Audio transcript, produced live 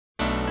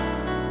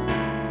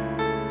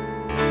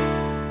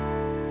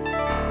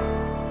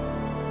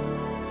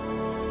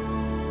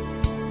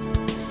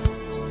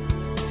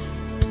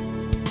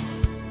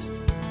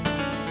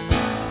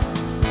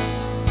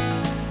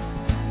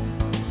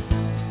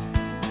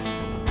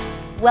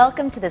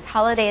Welcome to this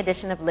holiday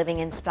edition of Living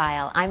in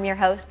Style. I'm your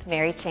host,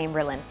 Mary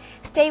Chamberlain.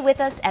 Stay with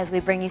us as we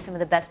bring you some of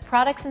the best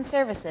products and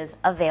services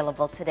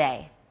available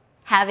today.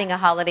 Having a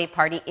holiday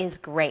party is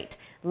great.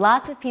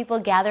 Lots of people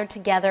gather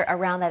together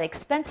around that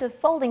expensive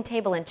folding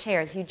table and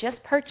chairs you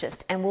just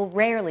purchased and will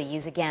rarely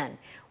use again.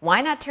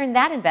 Why not turn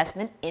that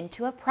investment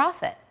into a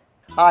profit?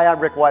 Hi, I'm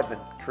Rick Whiteman,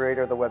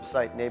 creator of the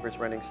website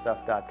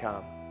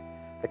Neighborsrentingstuff.com.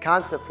 The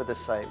concept for this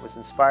site was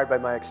inspired by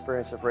my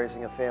experience of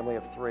raising a family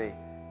of 3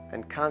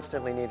 and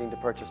constantly needing to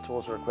purchase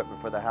tools or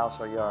equipment for the house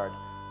or yard,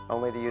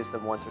 only to use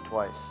them once or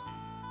twice.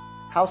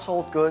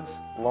 Household goods,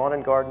 lawn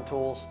and garden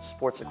tools,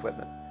 sports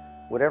equipment,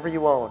 whatever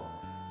you own,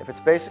 if it's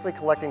basically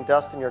collecting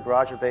dust in your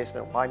garage or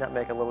basement, why not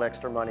make a little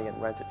extra money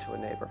and rent it to a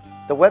neighbor?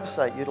 The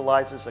website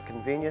utilizes a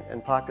convenient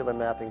and popular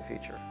mapping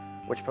feature,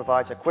 which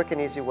provides a quick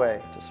and easy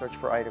way to search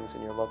for items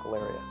in your local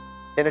area.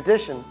 In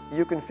addition,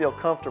 you can feel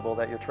comfortable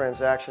that your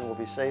transaction will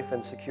be safe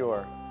and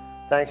secure,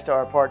 thanks to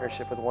our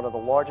partnership with one of the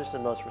largest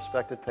and most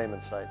respected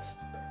payment sites.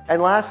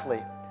 And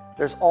lastly,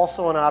 there's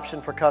also an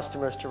option for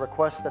customers to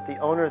request that the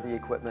owner of the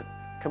equipment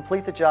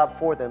complete the job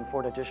for them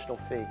for an additional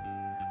fee.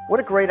 What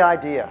a great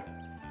idea!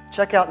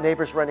 Check out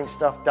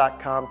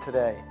Neighborsrentingstuff.com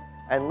today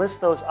and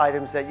list those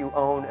items that you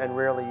own and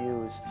rarely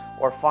use,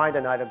 or find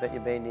an item that you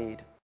may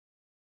need.